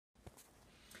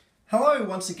Hello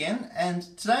once again, and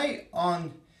today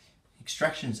on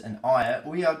Extractions&Ire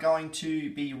we are going to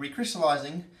be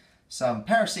recrystallising some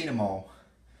paracetamol,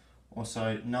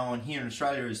 also known here in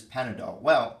Australia as Panadol.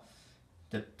 Well,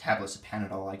 the tablets of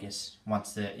Panadol, I guess.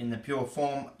 Once they're in the pure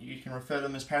form, you can refer to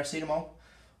them as paracetamol,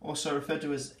 also referred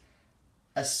to as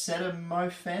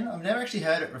acetaminophen. I've never actually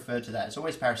heard it referred to that. It's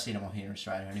always paracetamol here in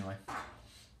Australia anyway.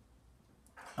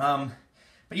 But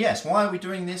yes, why are we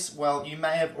doing this? Well, you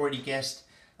may have already guessed.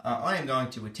 I am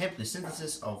going to attempt the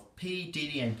synthesis of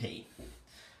PDDNP,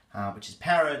 which is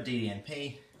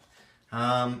para-DDNP,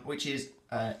 which is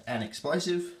an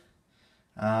explosive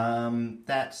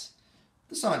that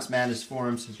the Science Matters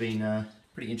forums have been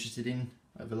pretty interested in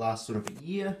over the last sort of a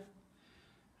year.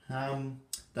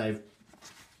 They've,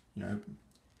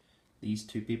 these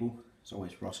two people, it's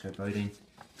always Roscoe Bodine,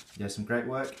 he does some great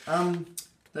work.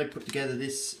 They put together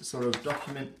this sort of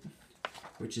document,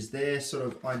 which is their sort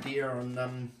of idea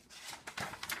on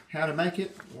how to make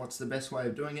it, what's the best way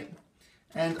of doing it.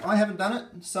 And I haven't done it,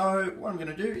 so what I'm going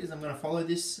to do is I'm going to follow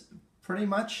this pretty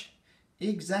much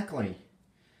exactly.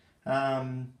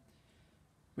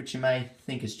 Which you may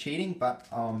think is cheating, but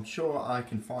I'm sure I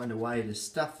can find a way to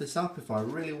stuff this up if I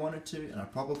really wanted to, and I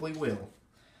probably will.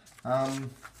 But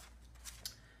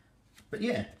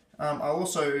yeah, I'll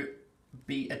also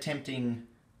be attempting,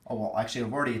 well actually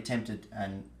I've already attempted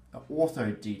an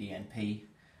ortho-DDNP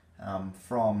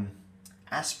from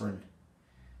aspirin,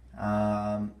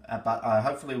 but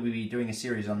hopefully we'll be doing a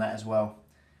series on that as well.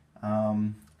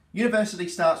 University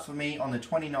starts for me on the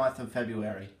 29th of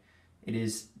February. It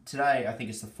is today, I think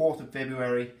it's the 4th of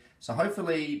February, so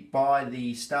hopefully by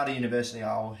the start of university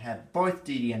I'll have both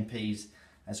DDNPs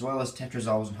as well as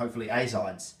tetrazoles and hopefully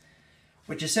azides,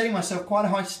 which is setting myself quite a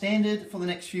high standard for the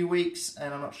next few weeks,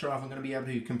 and I'm not sure if I'm going to be able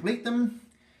to complete them.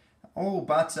 Oh,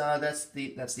 but that's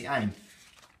the aim.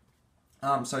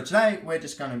 So today we're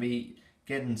just going to be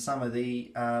getting some of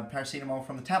the paracetamol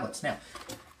from the tablets. Now,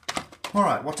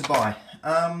 alright, what to buy?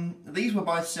 These were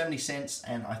both 70 cents,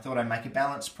 and I thought I'd make a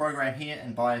balanced program here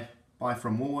and buy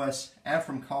from Woolworths and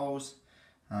from Coles.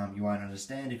 You won't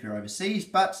understand if you're overseas,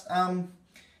 but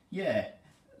yeah,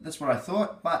 that's what I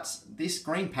thought. But this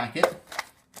green packet,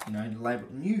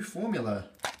 labeled new formula,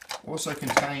 also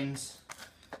contains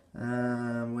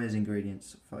where's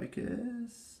ingredients?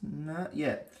 Focus? No,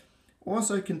 yeah.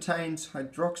 Also contains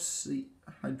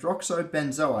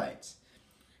hydroxobenzoates,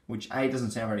 which A,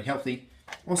 doesn't sound very healthy.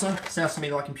 Also, sounds to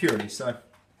me like impurities, so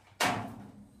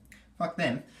fuck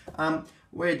them.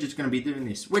 We're just going to be doing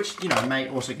this, which, may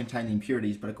also contain the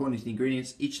impurities, but according to the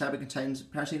ingredients, each tablet contains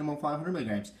paracetamol 500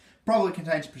 milligrams. Probably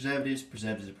contains preservatives.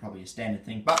 Preservatives are probably a standard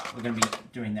thing, but we're going to be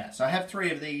doing that. So I have 3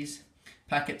 of these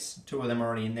packets, 2 of them are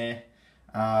already in there.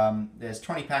 There's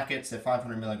 20 packets, they're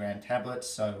 500 milligram tablets,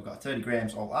 so we've got 30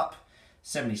 grams all up,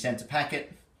 70 cents a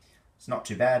packet. It's not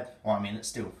too bad. Well, I mean, it's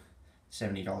still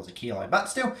 $70 a kilo, but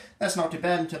still, that's not too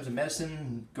bad in terms of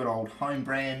medicine. Good old home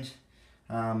brand.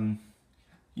 You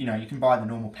can buy the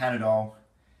normal Panadol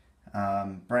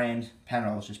brand.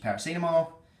 Panadol is just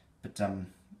paracetamol, but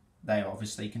they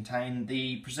obviously contain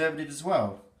the preservative as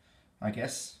well, I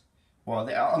guess.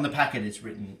 Well, on the packet it's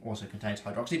written also contains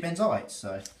hydroxybenzoates,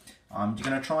 so I'm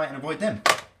going to try and avoid them.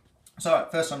 So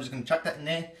first I'm just going to chuck that in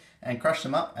there and crush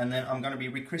them up, and then I'm going to be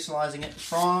recrystallizing it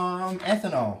from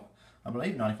ethanol. I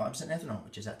believe 95% ethanol,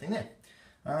 which is that thing there.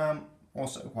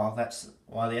 Also, while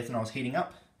the ethanol is heating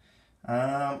up,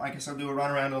 I guess I'll do a run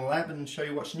around the lab and show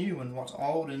you what's new and what's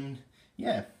old, and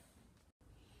yeah.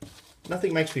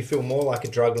 Nothing makes me feel more like a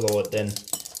drug lord than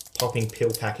popping pill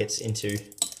packets into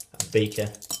a beaker.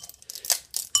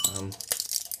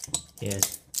 Yeah.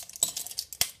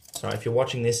 Sorry, if you're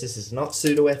watching this, this is not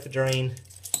pseudoephedrine.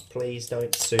 Please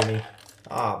don't sue me.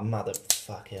 Ah, oh,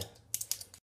 motherfucker.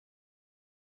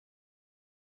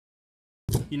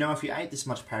 If you ate this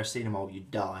much paracetamol, you'd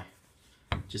die.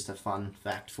 Just a fun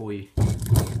fact for you.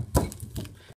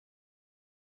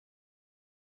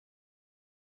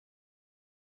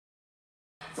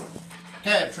 Okay,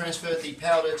 I've transferred the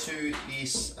powder to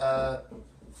this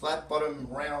flat bottom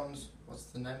round, what's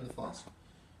the name of the flask?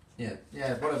 Yeah,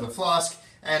 whatever, flask.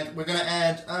 And we're going to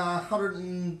add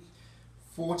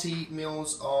 140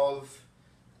 mils of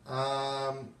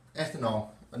ethanol,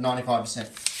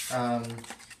 95%.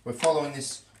 We're following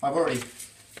this. I've already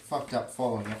fucked up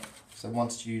following it. So it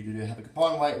wants you to have a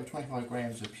combined weight of 25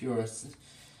 grams of pure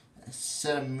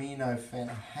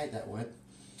acetaminophen. I hate that word.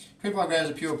 25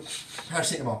 grams of pure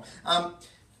paracetamol. And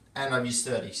I've used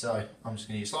 30, so I'm just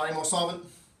going to use slightly more solvent.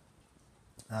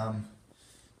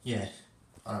 Yeah.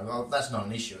 Well, that's not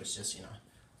an issue. It's just,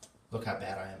 look how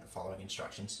bad I am at following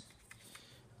instructions.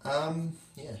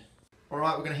 Yeah.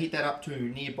 Alright, we're going to heat that up to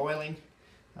near boiling.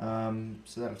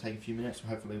 So that'll take a few minutes.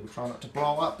 Hopefully we'll try not to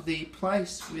blow up the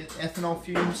place with ethanol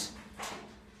fumes.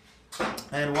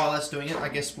 And while that's doing it, I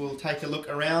guess we'll take a look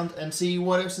around and see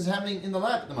what else is happening in the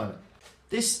lab at the moment.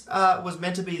 This was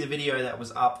meant to be the video that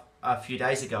was up a few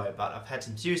days ago, but I've had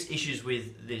some serious issues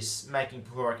with this making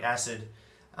perchloric acid.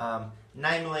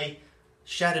 Namely,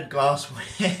 shattered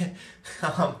glassware.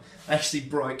 I actually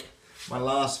broke my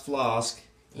last flask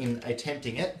in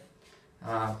attempting it.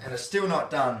 And it's still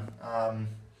not done.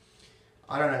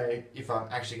 I don't know if I'm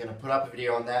actually going to put up a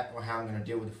video on that or how I'm going to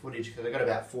deal with the footage, because I've got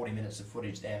about 40 minutes of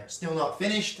footage there. It's still not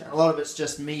finished. A lot of it's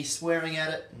just me swearing at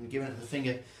it and giving it the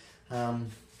finger.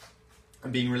 I'm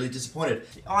being really disappointed.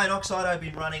 The iron oxide I've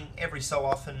been running every so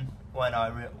often when I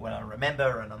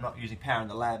remember, and I'm not using power in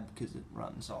the lab because it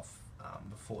runs off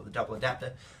before the double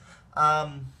adapter.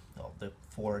 Or the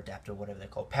 4 adapter, whatever they're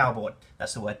called, power board,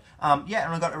 that's the word. Yeah,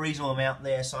 and I've got a reasonable amount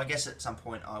there, so I guess at some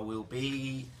point I will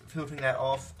be filtering that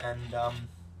off and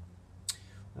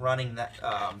running that,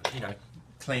 you know,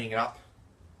 cleaning it up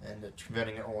and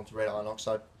converting it all into red iron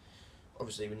oxide.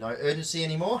 Obviously with no urgency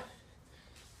anymore,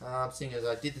 seeing as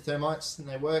I did the thermites and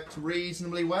they worked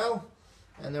reasonably well,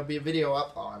 and there'll be a video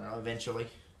up, I don't know, eventually.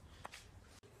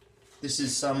 This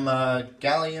is some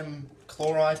gallium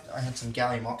chloride. I had some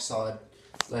gallium oxide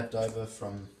left over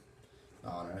from,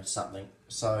 I don't know, something.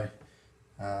 So,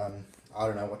 I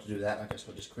don't know what to do with that. I guess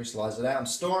we'll just crystallize it out and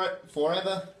store it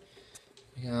forever.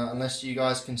 Unless you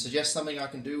guys can suggest something I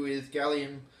can do with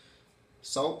gallium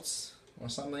salts or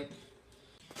something.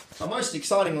 But most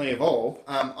excitingly of all,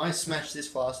 I smashed this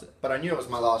flask, but I knew it was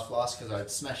my last flask because I'd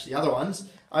smashed the other ones.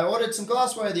 I ordered some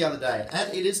glassware the other day,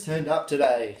 and it has turned up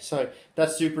today. So,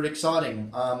 that's super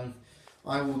exciting.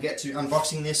 I will get to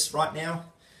unboxing this right now.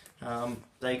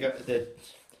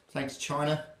 Thanks to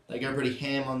China, they go pretty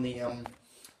ham on the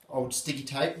old sticky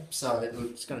tape, so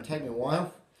it's going to take me a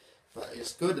while, but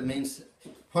it's good. It means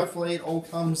hopefully it all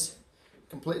comes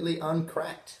completely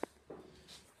uncracked,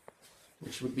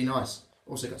 which would be nice.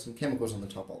 Also got some chemicals on the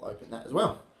top. I'll open that as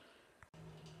well.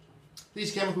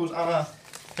 These chemicals are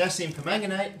potassium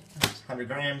permanganate, 100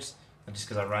 grams, just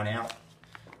because I ran out.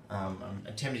 I'm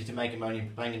attempting to make ammonium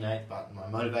permanganate, but my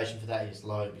motivation for that is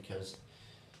low because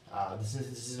this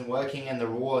isn't working, and the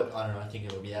reward, I don't know, I think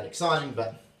it will be that exciting,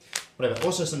 but whatever.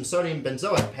 Also some sodium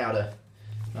benzoate powder.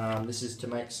 This is to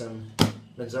make some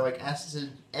benzoic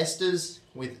acid esters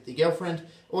with the girlfriend.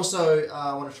 Also,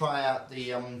 I want to try out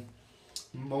the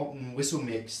molten whistle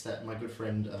mix that my good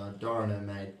friend Dorina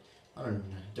made. I don't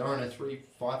know, Dorina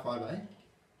 355A?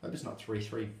 Hope it's not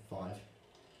 335.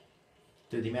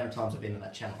 Dude, the amount of times I've been on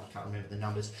that channel, I can't remember the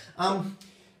numbers.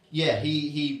 Yeah,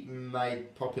 he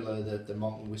made popular the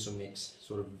molten whistle mix,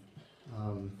 sort of,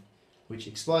 which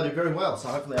exploded very well, so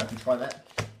hopefully I can try that.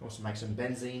 Also make some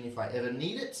benzene if I ever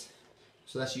need it,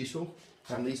 so that's useful.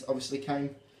 These obviously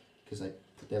came because they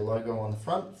put their logo on the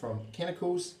front from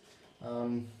Chemicals.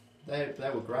 They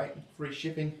were great, free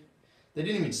shipping. They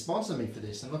didn't even sponsor me for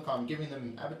this, and look, I'm giving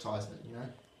them advertisement, you know.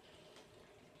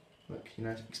 Look, you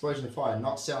know, explosion of fire,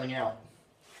 not selling out.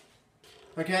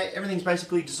 Okay, everything's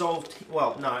basically dissolved.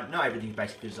 Well, no, not everything's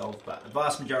basically dissolved, but the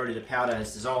vast majority of the powder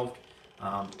has dissolved.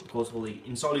 Of course, all the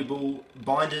insoluble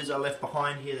binders are left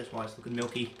behind here, that's why it's looking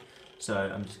milky. So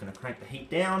I'm just going to crank the heat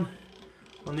down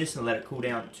on this and let it cool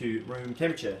down to room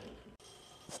temperature.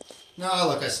 No,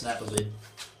 look, I snapped the lid.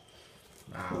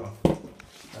 Oh,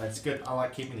 it's good. I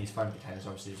like keeping these foam containers.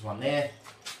 Obviously, there's one there.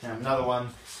 Now another one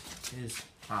is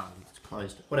it's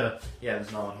closed. Whatever. Yeah, there's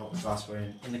another one hot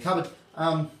glassware in the cupboard.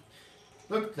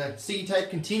 Look, the sticky tape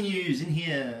continues in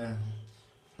here.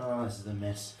 Oh, this is a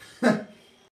mess.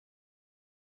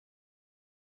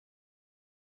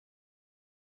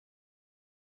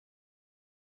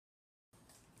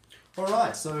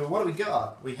 Alright, so what do we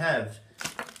got? We have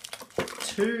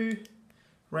 2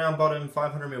 round bottom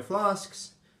 500ml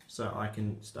flasks, so I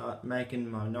can start making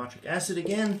my nitric acid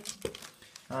again.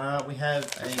 We have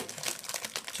a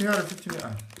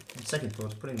 250ml, second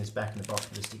thoughts, putting this back in the box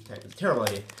with the sticky tape is a terrible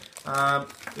idea.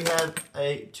 We have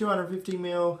a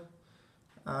 250ml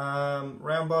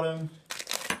round bottom.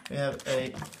 We have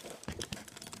a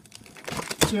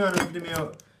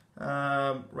 250ml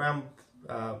round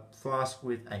flask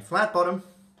with a flat bottom.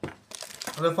 We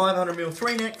have a 500ml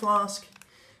 3-neck flask,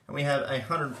 and we have a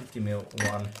 150ml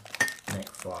 1-neck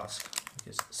flask.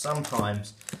 Because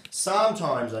sometimes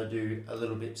I do a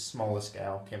little bit smaller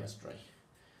scale chemistry.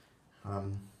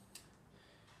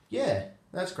 Yeah,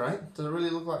 that's great. Does it really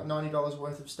look like $90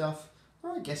 worth of stuff?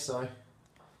 I guess so.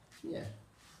 Yeah,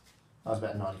 that was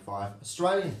about 95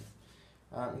 Australian,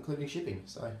 including shipping.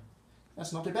 So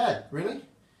that's not too bad, really.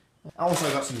 I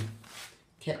also got some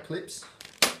cat clips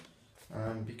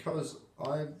because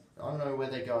I don't know where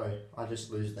they go. I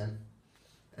just lose them.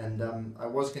 And I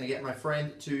was going to get my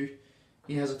friend to,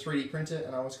 he has a 3D printer,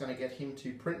 and I was going to get him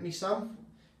to print me some,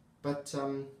 but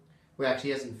well,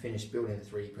 actually he hasn't finished building the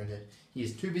 3D printer. He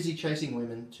is too busy chasing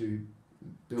women to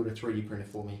build a 3D printer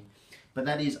for me. But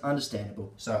that is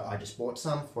understandable. So I just bought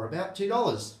some for about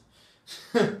 $2.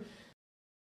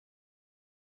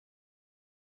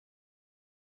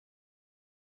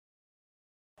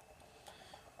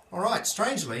 Alright,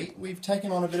 strangely, we've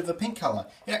taken on a bit of a pink colour.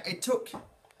 Yeah, it took...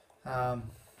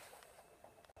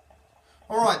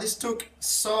 Alright, this took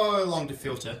so long to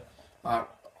filter. I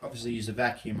obviously used a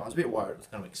vacuum. I was a bit worried it was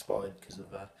going to explode because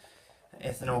of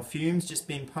ethanol fumes just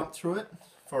being pumped through it.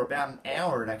 For about an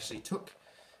hour it actually took.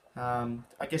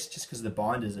 I guess just because the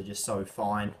binders are just so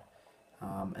fine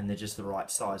and they're just the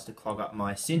right size to clog up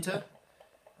my sinter.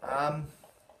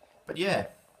 But yeah.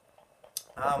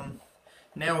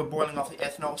 Now we're boiling off the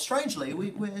ethanol. Strangely,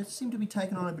 we seem to be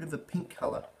taking on a bit of a pink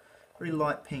colour. Very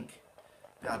light pink.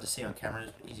 Hard to see on camera,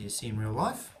 it's easier to see in real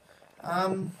life.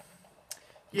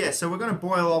 Yeah, so we're going to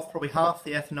boil off probably half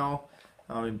the ethanol.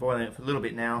 I've been boiling it for a little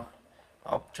bit now.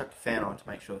 I'll chuck the fan on to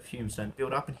make sure the fumes don't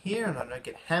build up in here and I don't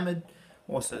get hammered.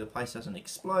 Also the place doesn't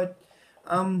explode.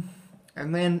 And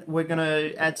then we're going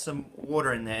to add some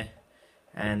water in there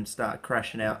and start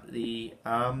crashing out the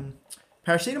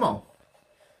paracetamol,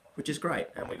 which is great.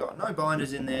 And we got no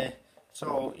binders in there,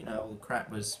 so you know, all the crap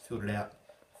was filtered out.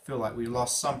 I feel like we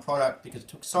lost some product because it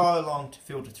took so long to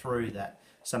filter through that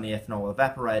some of the ethanol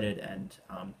evaporated and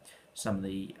some of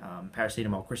the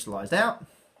paracetamol crystallized out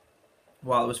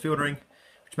while it was filtering,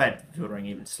 which made the filtering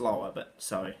even slower. But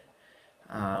so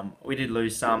we did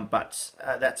lose some, but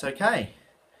that's okay.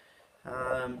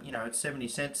 You know, it's 70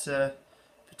 cents for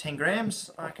 10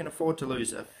 grams. I can afford to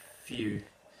lose a few.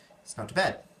 It's not too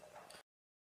bad.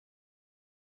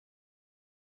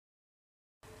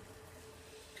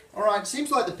 Alright,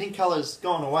 seems like the pink colour's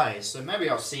gone away, so maybe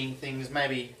I was seeing things,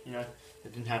 maybe, you know,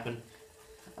 it didn't happen.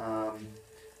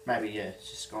 Maybe, yeah,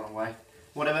 it's just gone away.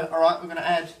 Whatever. Alright, we're going to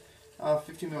add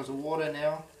 50 ml of water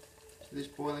now to this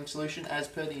boiling solution as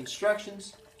per the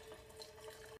instructions.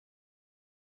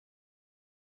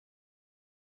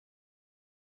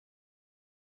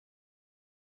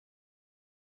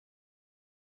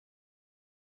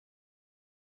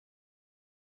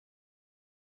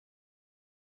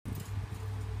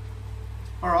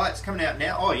 Alright, it's coming out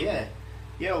now. Oh yeah.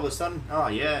 Yeah, all of a sudden. Oh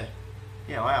yeah.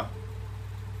 Yeah, wow.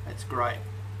 That's great.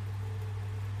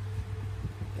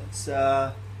 That's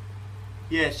yeah,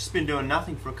 it's just been doing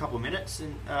nothing for a couple of minutes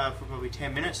and for probably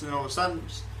 10 minutes, and then all of a sudden it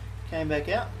just came back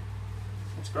out.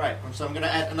 That's great. So I'm going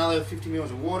to add another 50 ml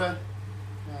of water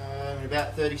in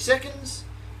about 30 seconds.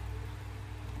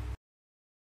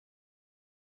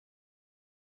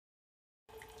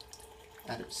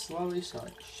 Add it slowly so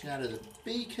I shatter the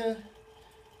beaker.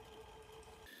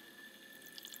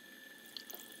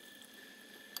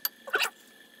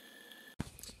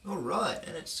 Alright,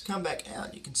 and it's come back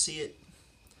out. You can see it.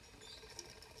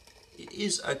 It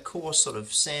is a coarse sort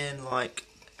of sand-like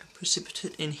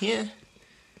precipitate in here.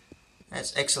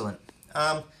 That's excellent.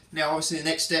 Now obviously the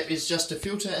next step is just to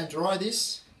filter and dry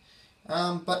this.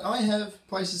 But I have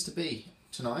places to be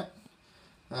tonight.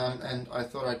 And I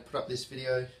thought I'd put up this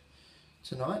video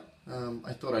tonight.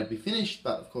 I thought I'd be finished,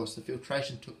 but of course the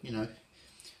filtration took, you know,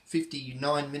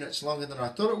 59 minutes longer than I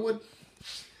thought it would.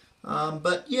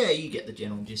 But yeah, you get the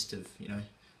general gist of, you know,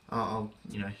 I'll,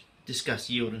 you know, discuss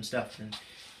yield and stuff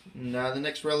in the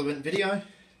next relevant video.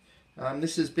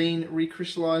 This has been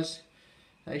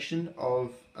recrystallization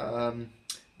of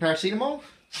paracetamol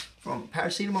from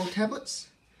paracetamol tablets.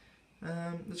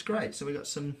 That's great. So we got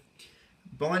some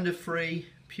binder-free,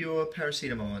 pure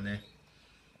paracetamol in there,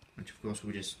 which of course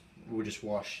we'll just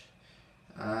wash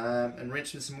and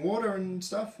rinse with some water and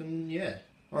stuff. And yeah,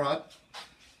 all right.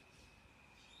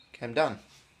 I'm done.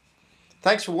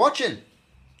 Thanks for watching.